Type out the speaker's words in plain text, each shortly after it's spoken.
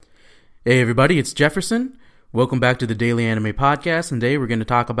Hey everybody, it's Jefferson. Welcome back to the Daily Anime Podcast, and today we're going to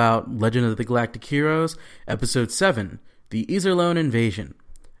talk about Legend of the Galactic Heroes, Episode 7, The Iserlohn Invasion.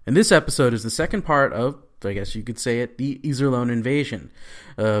 And this episode is the second part of, I guess you could say it, the Iserlohn Invasion.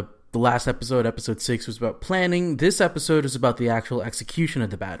 The last episode, Episode 6, was about planning. This episode is about the actual execution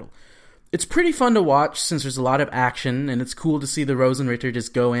of the battle. It's pretty fun to watch since there's a lot of action, and it's cool to see the Rosenritter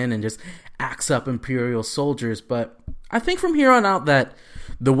just go in and just axe up Imperial soldiers, but I think from here on out that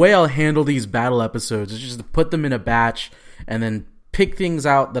the way I'll handle these battle episodes is just to put them in a batch and then pick things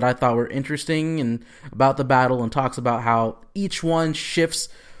out that I thought were interesting and about the battle and talks about how each one shifts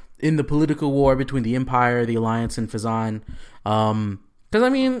in the political war between the Empire, the Alliance, and Fazan. Because, I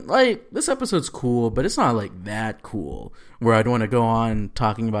mean, like, this episode's cool, but it's not, like, that cool where I'd want to go on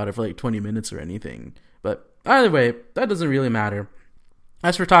talking about it for, like, 20 minutes or anything. But either way, that doesn't really matter.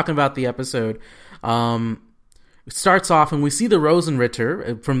 As for talking about the episode, it starts off and we see the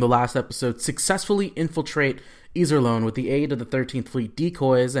Rosenritter from the last episode successfully infiltrate Iserlohn with the aid of the 13th Fleet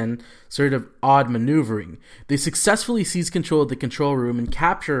decoys and sort of odd maneuvering. They successfully seize control of the control room and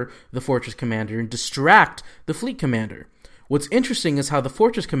capture the fortress commander and distract the fleet commander. What's interesting is how the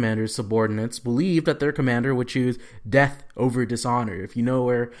fortress commander's subordinates believe that their commander would choose death over dishonor. If you know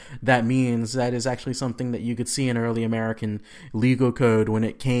where that means, that is actually something that you could see in early American legal code when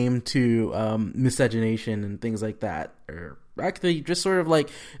it came to miscegenation and things like that. Or actually just sort of like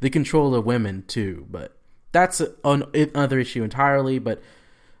the control of women too. But that's another issue entirely. But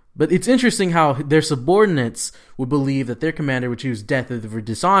it's interesting how their subordinates would believe that their commander would choose death over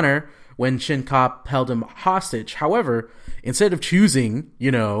dishonor when Shinkop held him hostage. However, instead of choosing,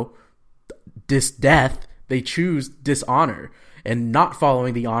 death, they choose dishonor. And not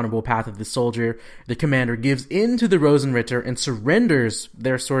following the honorable path of the soldier, the commander gives in to the Rosenritter and surrenders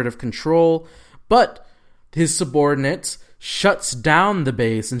their sort of control. But his subordinates shuts down the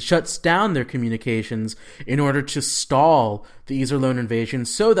base and shuts down their communications in order to stall the Iserlohn invasion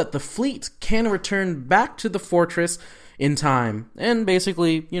so that the fleet can return back to the fortress in time and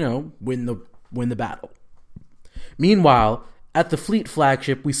basically, win the battle. Meanwhile, at the fleet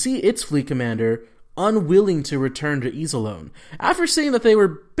flagship, we see its fleet commander unwilling to return to Iserlohn. After seeing that they were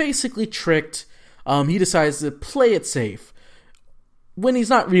basically tricked, he decides to play it safe. When he's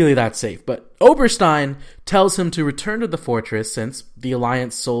not really that safe, but Oberstein tells him to return to the fortress since the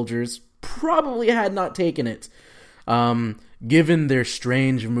Alliance soldiers probably had not taken it, given their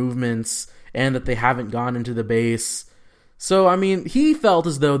strange movements and that they haven't gone into the base. So, I mean, he felt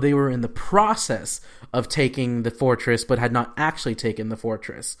as though they were in the process of taking the fortress, but had not actually taken the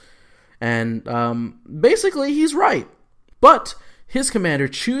fortress. And basically, he's right. But his commander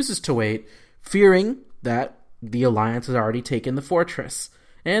chooses to wait, fearing that the Alliance has already taken the fortress,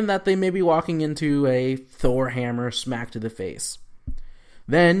 and that they may be walking into a Thor hammer smack to the face.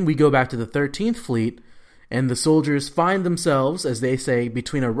 Then we go back to the 13th Fleet, and the soldiers find themselves, as they say,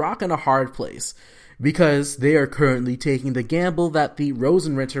 between a rock and a hard place, because they are currently taking the gamble that the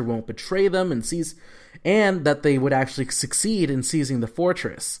Rosenritter won't betray them and that they would actually succeed in seizing the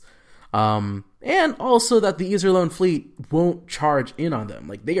fortress. And also that the Iserlohn fleet won't charge in on them.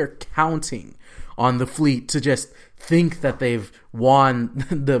 Like, they are counting on the fleet to just think that they've won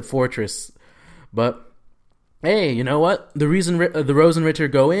the fortress. But hey, you know what? The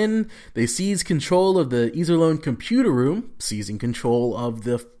Rosenritter go in, they seize control of the Iserlohn computer room, seizing control of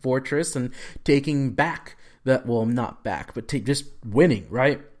the fortress and taking back that, well, not back, but just winning,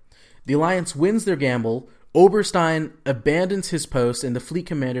 right? The Alliance wins their gamble. Oberstein abandons his post and the fleet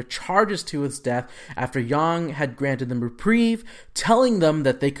commander charges to his death after Yang had granted them reprieve, telling them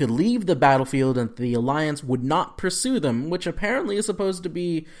that they could leave the battlefield and the Alliance would not pursue them, which apparently is supposed to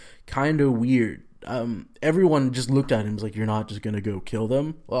be kind of weird. Everyone just looked at him and was like, "You're not just gonna go kill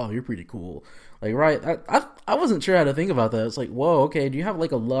them? Wow, you're pretty cool." Like, right? I wasn't sure how to think about that. It's like, whoa, okay, do you have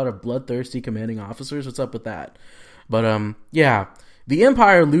like a lot of bloodthirsty commanding officers? What's up with that? But yeah. The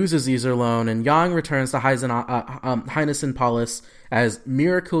Empire loses Iserlohn, and Yang returns to Heinesen Palace as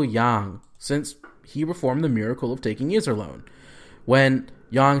Miracle Yang, since he performed the miracle of taking Iserlohn. When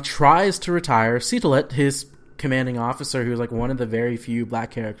Yang tries to retire, Sitalet, his commanding officer, who's like one of the very few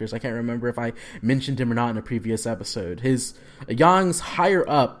black characters, I can't remember if I mentioned him or not in a previous episode, Yang's higher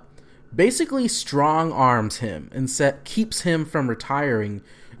up basically strong arms him and keeps him from retiring,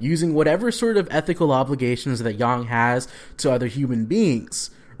 using whatever sort of ethical obligations that Yang has to other human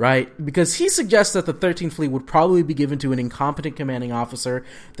beings, right? Because he suggests that the 13th Fleet would probably be given to an incompetent commanding officer,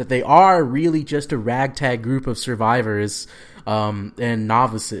 that they are really just a ragtag group of survivors and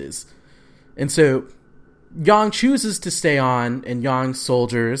novices. And so Yang chooses to stay on, and Yang's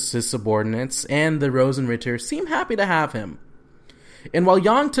soldiers, his subordinates, and the Rosenritter seem happy to have him. And while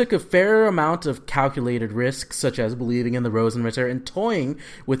Yang took a fair amount of calculated risks, such as believing in the Rosenritter and toying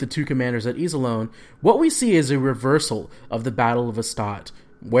with the two commanders at Iserlohn, what we see is a reversal of the Battle of Astad,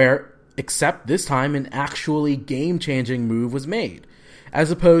 where, except this time, an actually game-changing move was made, as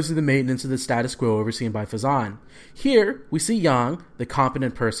opposed to the maintenance of the status quo overseen by Fazan. Here, we see Yang, the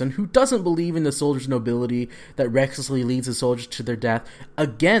competent person who doesn't believe in the soldiers' nobility that recklessly leads the soldiers to their death,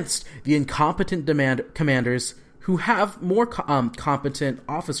 against the incompetent commanders who have more competent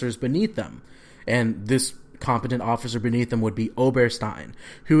officers beneath them. And this competent officer beneath them would be Oberstein,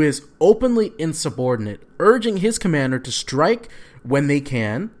 who is openly insubordinate, urging his commander to strike when they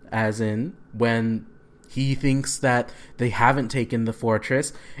can, as in when he thinks that they haven't taken the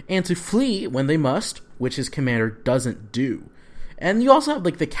fortress, and to flee when they must, which his commander doesn't do. And you also have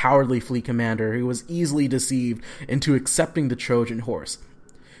the cowardly fleet commander who was easily deceived into accepting the Trojan horse.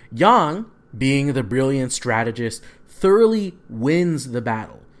 Yang, being the brilliant strategist, thoroughly wins the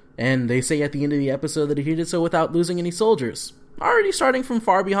battle. And they say at the end of the episode that he did so without losing any soldiers. Already starting from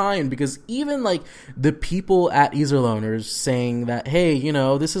far behind, because even the people at Iserlohn are saying that, hey,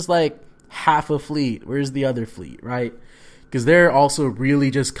 this is half a fleet. Where's the other fleet, right? Because they're also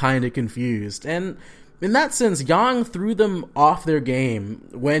really just kind of confused. And in that sense, Yang threw them off their game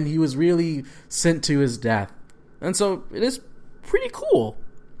when he was really sent to his death. And so it is pretty cool.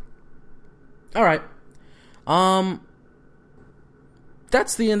 All right.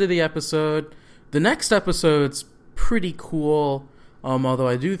 That's the end of the episode. The next episode's pretty cool. Although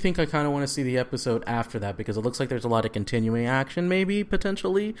I do think I kind of want to see the episode after that, because it looks like there's a lot of continuing action, maybe,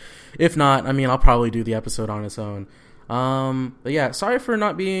 potentially. If not, I'll probably do the episode on its own. But yeah, sorry for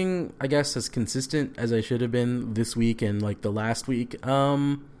not being, I guess, as consistent as I should have been this week and the last week.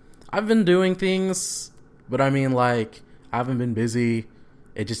 I've been doing things, but I haven't been busy.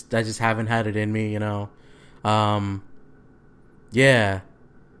 I just haven't had it in me, yeah.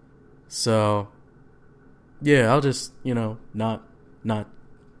 So, yeah, I'll just,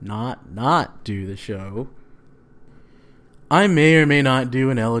 not do the show. I may or may not do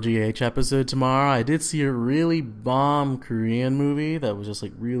an LGH episode tomorrow. I did see a really bomb Korean movie that was just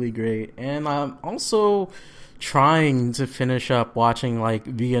really great, and I'm also trying to finish up watching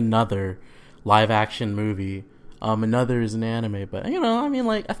the Another live action movie. Another is an anime, but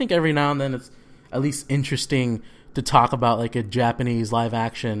I think every now and then it's at least interesting to talk about a Japanese live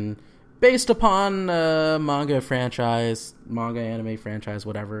action based upon manga anime franchise,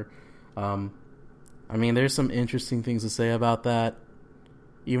 whatever. There's some interesting things to say about that,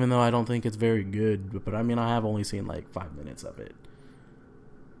 even though I don't think it's very good. But I have only seen 5 minutes of it.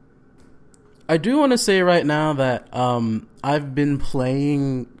 I do want to say right now that I've been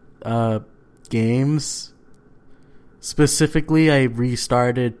playing games. Specifically, I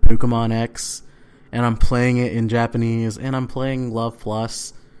restarted Pokemon X, and I'm playing it in Japanese, and I'm playing Love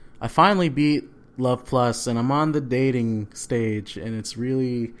Plus. I finally beat Love Plus, and I'm on the dating stage, and it's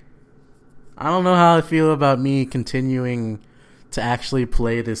really... I don't know how I feel about me continuing to actually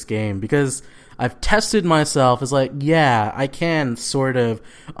play this game, because I've tested myself as yeah, I can sort of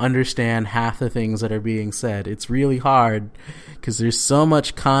understand half the things that are being said. It's really hard, because there's so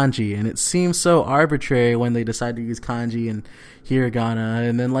much kanji, and it seems so arbitrary when they decide to use kanji and hiragana,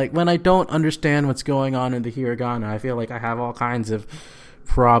 and then when I don't understand what's going on in the hiragana, I feel I have all kinds of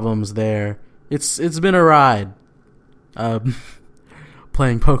problems there. It's been a ride.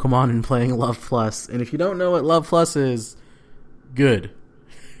 Playing Pokemon and playing Love Plus. And if you don't know what Love Plus is, good.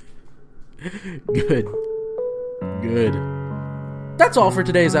 Good. That's all for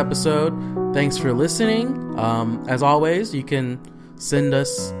today's episode. Thanks for listening. As always, you can send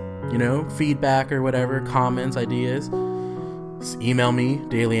us, feedback or whatever, comments, ideas. Just email me,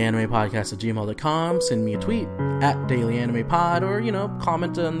 dailyanimePodcast@gmail.com. Send me a tweet @dailyanimePod, or,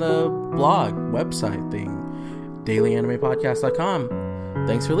 comment on the blog, website thing, dailyanimetopodcast.com.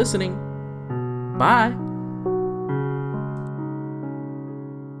 Thanks for listening. Bye.